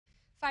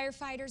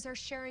Firefighters are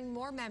sharing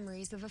more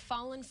memories of a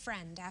fallen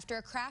friend after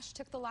a crash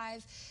took the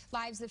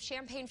lives of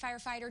Champaign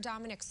firefighter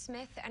Dominic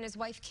Smith and his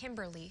wife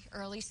Kimberly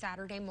early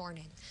Saturday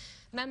morning.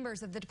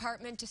 Members of the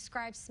department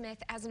described Smith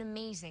as an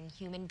amazing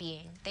human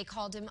being. They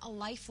called him a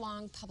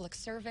lifelong public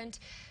servant,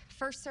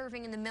 first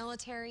serving in the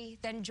military,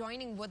 then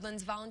joining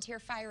Woodland's volunteer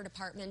fire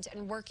department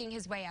and working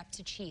his way up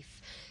to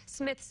chief.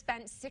 Smith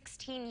spent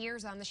 16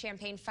 years on the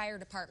Champaign Fire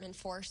Department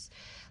force.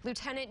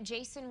 Lieutenant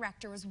Jason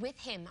Rector was with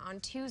him on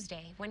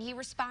Tuesday when he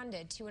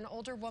responded to an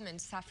older woman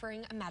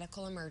suffering a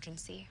medical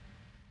emergency.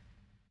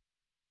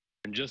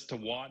 And just to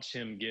watch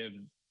him give,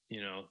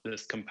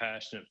 this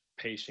compassionate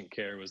patient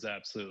care was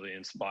absolutely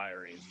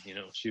inspiring.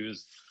 She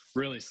was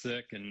really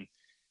sick, and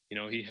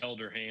he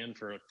held her hand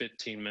for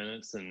 15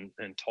 minutes and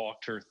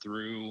talked her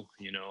through,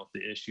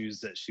 the issues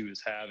that she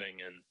was having,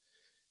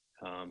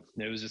 and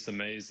it was just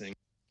amazing.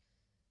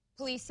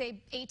 Police say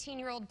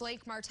 18-year-old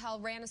Blake Martell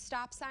ran a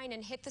stop sign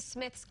and hit the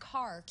Smith's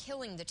car,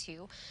 killing the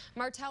two.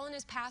 Martell and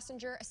his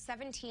passenger, a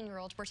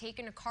 17-year-old, were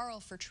taken to Carl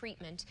for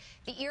treatment.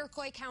 The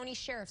Iroquois County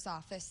Sheriff's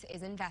Office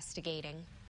is investigating.